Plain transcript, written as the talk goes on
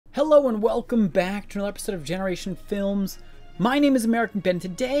Hello and welcome back to another episode of Generation Films. My name is American Ben, and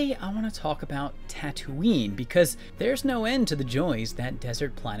today I want to talk about Tatooine because there's no end to the joys that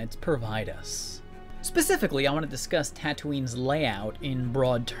desert planets provide us. Specifically, I want to discuss Tatooine's layout in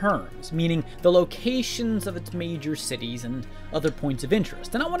broad terms, meaning the locations of its major cities and other points of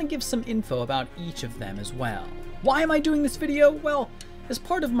interest, and I want to give some info about each of them as well. Why am I doing this video? Well, as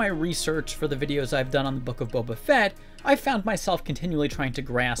part of my research for the videos I've done on the Book of Boba Fett, I found myself continually trying to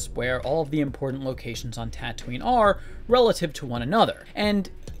grasp where all of the important locations on Tatooine are relative to one another,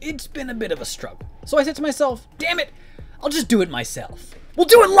 and it's been a bit of a struggle. So I said to myself, damn it, I'll just do it myself. We'll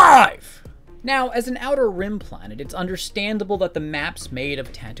do it live! Now, as an Outer Rim planet, it's understandable that the maps made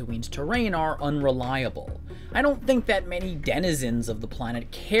of Tatooine's terrain are unreliable. I don't think that many denizens of the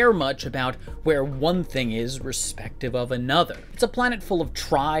planet care much about where one thing is respective of another. It's a planet full of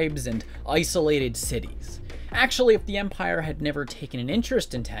tribes and isolated cities. Actually, if the Empire had never taken an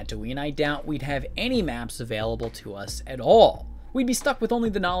interest in Tatooine, I doubt we'd have any maps available to us at all. We'd be stuck with only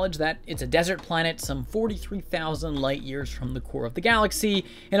the knowledge that it's a desert planet some 43,000 light years from the core of the galaxy,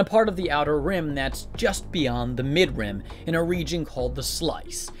 in a part of the Outer Rim that's just beyond the Mid-Rim, in a region called the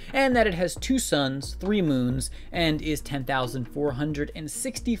Slice, and that it has 2 suns, 3 moons, and is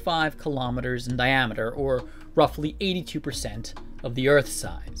 10,465 kilometers in diameter, or roughly 82% of the Earth's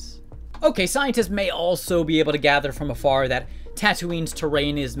size. Okay, scientists may also be able to gather from afar that Tatooine's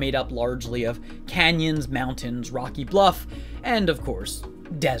terrain is made up largely of canyons, mountains, rocky bluff, and of course,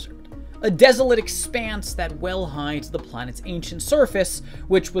 desert. A desolate expanse that well hides the planet's ancient surface,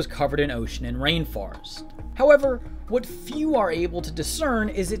 which was covered in ocean and rainforest. However, what few are able to discern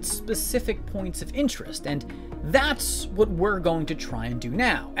is its specific points of interest, and that's what we're going to try and do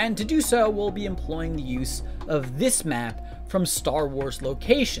now. And to do so, we'll be employing the use of this map from Star Wars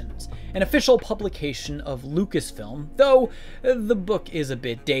Locations, an official publication of Lucasfilm, though the book is a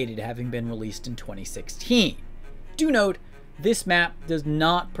bit dated, having been released in 2016. Do note, this map does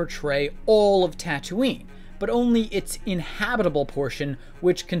not portray all of Tatooine, but only its inhabitable portion,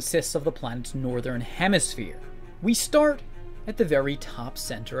 which consists of the planet's northern hemisphere. We start at the very top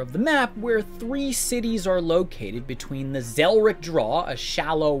center of the map, where 3 cities are located between the Zelric Draw, a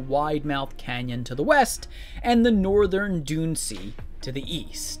shallow, wide-mouthed canyon to the west, and the northern Dune Sea to the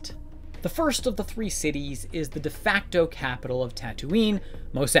east. The first of the 3 cities is the de facto capital of Tatooine,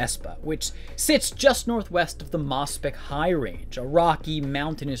 Mos Espa, which sits just northwest of the Mos Espa High Range, a rocky,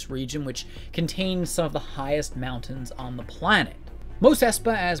 mountainous region which contains some of the highest mountains on the planet. Mos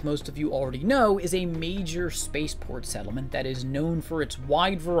Espa, as most of you already know, is a major spaceport settlement that is known for its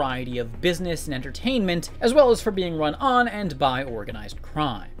wide variety of business and entertainment, as well as for being run on and by organized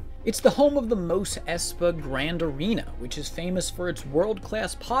crime. It's the home of the Mos Espa Grand Arena, which is famous for its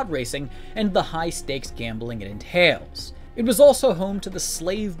world-class pod racing and the high-stakes gambling it entails. It was also home to the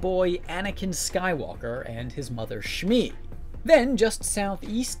slave boy Anakin Skywalker and his mother Shmi. Then, just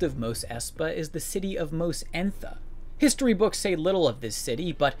southeast of Mos Espa is the city of Mos Espa. History books say little of this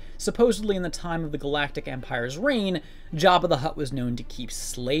city, but supposedly in the time of the Galactic Empire's reign, Jabba the Hutt was known to keep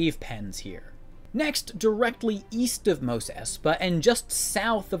slave pens here. Next, directly east of Mos Espa, and just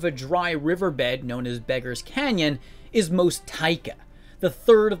south of a dry riverbed known as Beggar's Canyon, is Mos Taika, the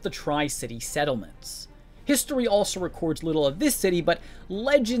third of the Tri-City settlements. History also records little of this city, but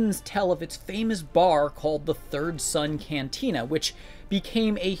legends tell of its famous bar called the Third Sun Cantina, which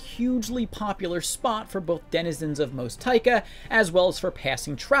became a hugely popular spot for both denizens of Mos Taika, as well as for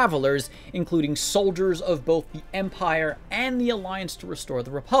passing travelers, including soldiers of both the Empire and the Alliance to Restore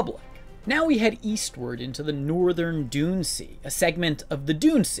the Republic. Now we head eastward into the northern Dune Sea, a segment of the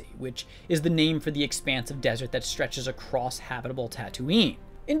Dune Sea, which is the name for the expanse of desert that stretches across habitable Tatooine.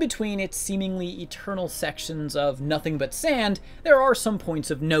 In between its seemingly eternal sections of nothing but sand, there are some points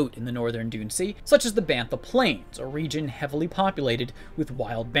of note in the northern Dune Sea, such as the Bantha Plains, a region heavily populated with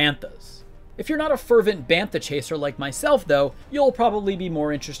wild banthas. If you're not a fervent bantha chaser like myself, though, you'll probably be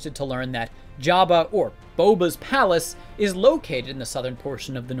more interested to learn that Jabba, or Boba's palace, is located in the southern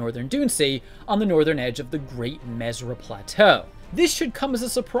portion of the northern Dune Sea, on the northern edge of the Great Mesra Plateau. This should come as a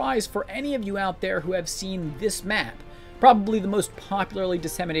surprise for any of you out there who have seen this map, probably the most popularly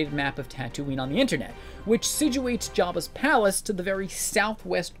disseminated map of Tatooine on the internet, which situates Jabba's palace to the very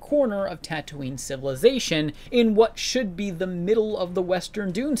southwest corner of Tatooine civilization, in what should be the middle of the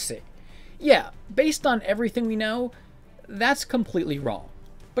western Dune Sea. Yeah, based on everything we know, that's completely wrong.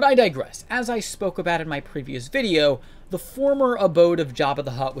 But I digress. As I spoke about in my previous video, the former abode of Jabba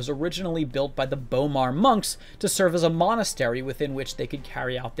the Hutt was originally built by the Bomar monks to serve as a monastery within which they could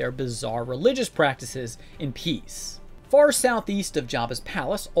carry out their bizarre religious practices in peace. Far southeast of Jabba's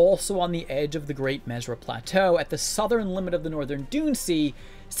palace, also on the edge of the Great Mesra Plateau, at the southern limit of the northern Dune Sea,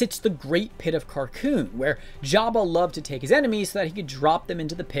 sits the Great Pit of Carkoon, where Jabba loved to take his enemies so that he could drop them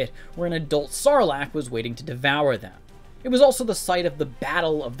into the pit where an adult Sarlacc was waiting to devour them. It was also the site of the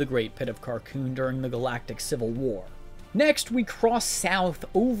Battle of the Great Pit of Carkoon during the Galactic Civil War. Next, we cross south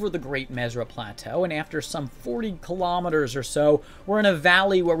over the Great Mesra Plateau, and after some 40 kilometers or so, we're in a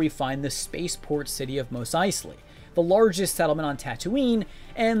valley where we find the spaceport city of Mos Eisley, the largest settlement on Tatooine,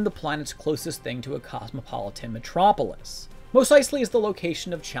 and the planet's closest thing to a cosmopolitan metropolis. Mos Eisley is the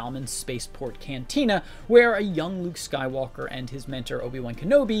location of Chalmun's spaceport cantina, where a young Luke Skywalker and his mentor Obi-Wan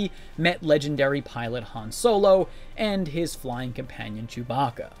Kenobi met legendary pilot Han Solo and his flying companion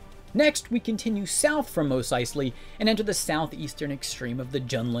Chewbacca. Next, we continue south from Mos Eisley and enter the southeastern extreme of the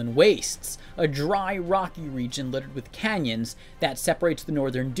Junlan Wastes, a dry, rocky region littered with canyons that separates the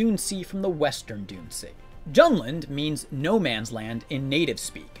northern Dune Sea from the western Dune Sea. Junland means no man's land in native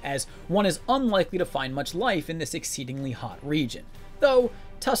speak, as one is unlikely to find much life in this exceedingly hot region, though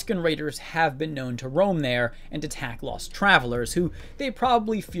Tusken Raiders have been known to roam there and attack lost travelers, who they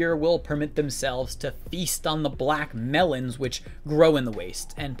probably fear will permit themselves to feast on the black melons which grow in the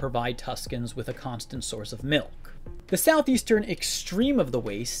wastes and provide Tuskens with a constant source of milk. The southeastern extreme of the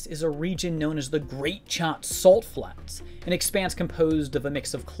wastes is a region known as the Great Chott Salt Flats, an expanse composed of a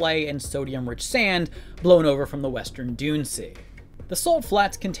mix of clay and sodium-rich sand blown over from the western Dune Sea. The salt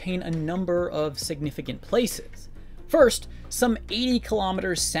flats contain a number of significant places. First, some 80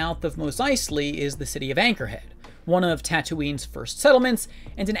 kilometers south of Mos Eisley is the city of Anchorhead, one of Tatooine's first settlements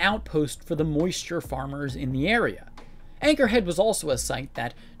and an outpost for the moisture farmers in the area. Anchorhead was also a site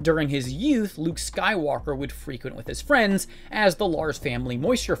that, during his youth, Luke Skywalker would frequent with his friends, as the Lars family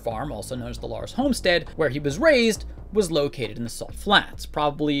moisture farm, also known as the Lars Homestead, where he was raised, was located in the Salt Flats,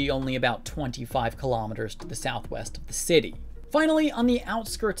 probably only about 25 kilometers to the southwest of the city. Finally, on the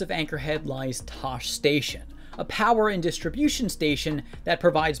outskirts of Anchorhead lies Tosh Station, a power and distribution station that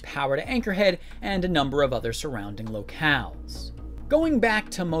provides power to Anchorhead and a number of other surrounding locales. Going back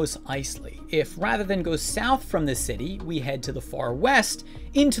to Mos Eisley, if rather than go south from the city, we head to the far west,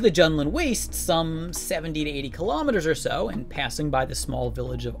 into the Junlan Wastes, some 70 to 80 kilometers or so, and passing by the small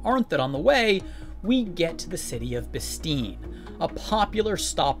village of Arnthit on the way, we get to the city of Bestine, a popular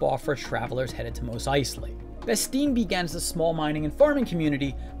stop-off for travelers headed to Mos Eisley. Bestine began as a small mining and farming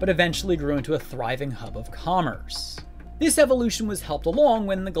community, but eventually grew into a thriving hub of commerce. This evolution was helped along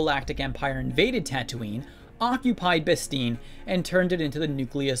when the Galactic Empire invaded Tatooine, occupied Bestine, and turned it into the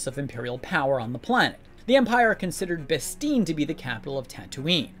nucleus of imperial power on the planet. The Empire considered Bestine to be the capital of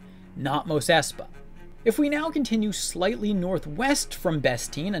Tatooine, not Mos Espa. If we now continue slightly northwest from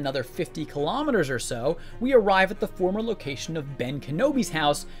Bestine, another 50 kilometers or so, we arrive at the former location of Ben Kenobi's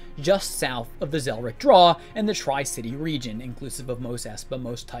house, just south of the Zelric Draw and the Tri-City region, inclusive of Mos Espa,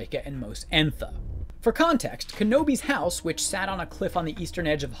 Mos Taika, and Mos Entha. For context, Kenobi's house, which sat on a cliff on the eastern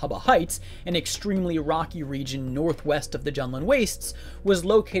edge of Hubba Heights, an extremely rocky region northwest of the Junlan Wastes, was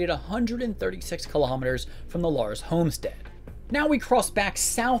located 136 kilometers from the Lars homestead. Now we cross back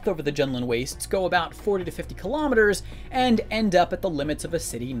south over the Junlan Wastes, go about 40 to 50 kilometers, and end up at the limits of a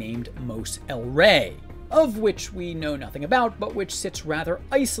city named Mos El Rey, of which we know nothing about, but which sits rather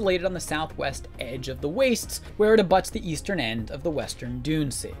isolated on the southwest edge of the wastes, where it abuts the eastern end of the western Dune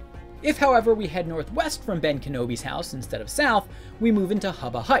Sea. If, however, we head northwest from Ben Kenobi's house instead of south, we move into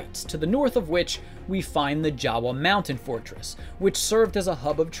Hubba Heights, to the north of which we find the Jawa Mountain Fortress, which served as a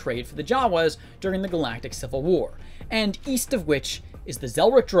hub of trade for the Jawas during the Galactic Civil War, and east of which is the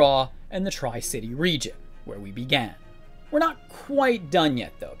Zelric Draw and the Tri-City region, where we began. We're not quite done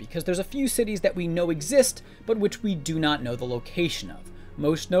yet, though, because there's a few cities that we know exist, but which we do not know the location of,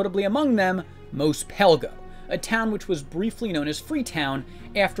 most notably among them, Mos Pelgo, a town which was briefly known as Freetown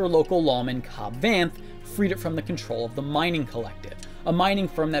after local lawman Cobb Vanth freed it from the control of the Mining Collective, a mining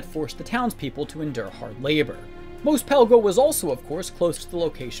firm that forced the townspeople to endure hard labor. Mos Pelgo was also, of course, close to the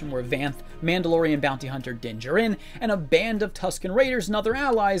location where Vanth, Mandalorian bounty hunter Din Djarin, and a band of Tusken Raiders and other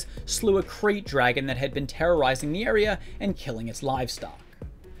allies slew a crate dragon that had been terrorizing the area and killing its livestock.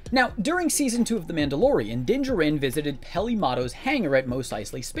 Now, during Season 2 of The Mandalorian, Din Djarin visited Peli Motto's hangar at Mos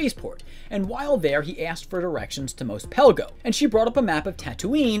Eisley Spaceport, and while there he asked for directions to Mos Pelgo, and she brought up a map of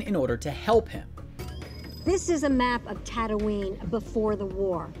Tatooine in order to help him. This is a map of Tatooine before the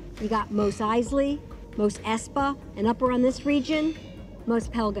war. You got Mos Eisley, Mos Espa, and up around this region, Mos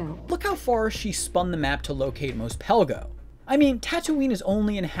Pelgo. Look how far she spun the map to locate Mos Pelgo. I mean, Tatooine is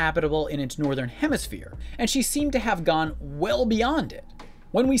only inhabitable in its northern hemisphere, and she seemed to have gone well beyond it.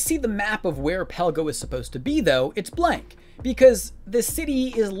 When we see the map of where Pelgo is supposed to be, though, it's blank, because the city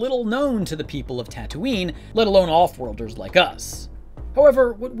is little known to the people of Tatooine, let alone off-worlders like us.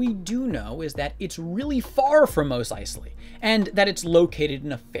 However, what we do know is that it's really far from Mos Eisley, and that it's located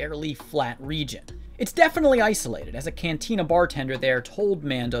in a fairly flat region. It's definitely isolated, as a cantina bartender there told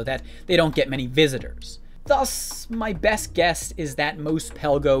Mando that they don't get many visitors. Thus, my best guess is that Mos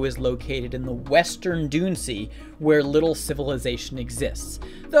Pelgo is located in the western Dune Sea, where little civilization exists,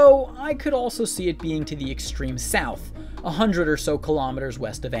 though I could also see it being to the extreme south, 100 or so kilometers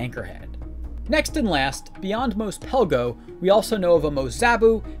west of Anchorhead. Next and last, beyond Mos Pelgo, we also know of a Mos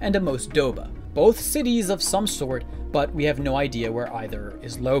Zabu and a Mos Doba, both cities of some sort, but we have no idea where either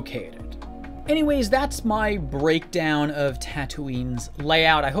is located. Anyways, that's my breakdown of Tatooine's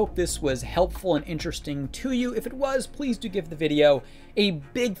layout. I hope this was helpful and interesting to you. If it was, please do give the video a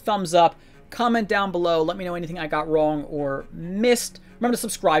big thumbs up. Comment down below, let me know anything I got wrong or missed. Remember to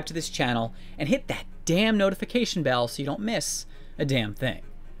subscribe to this channel and hit that damn notification bell so you don't miss a damn thing.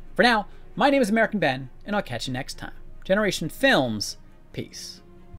 For now, my name is American Ben, and I'll catch you next time. Generation Films, peace.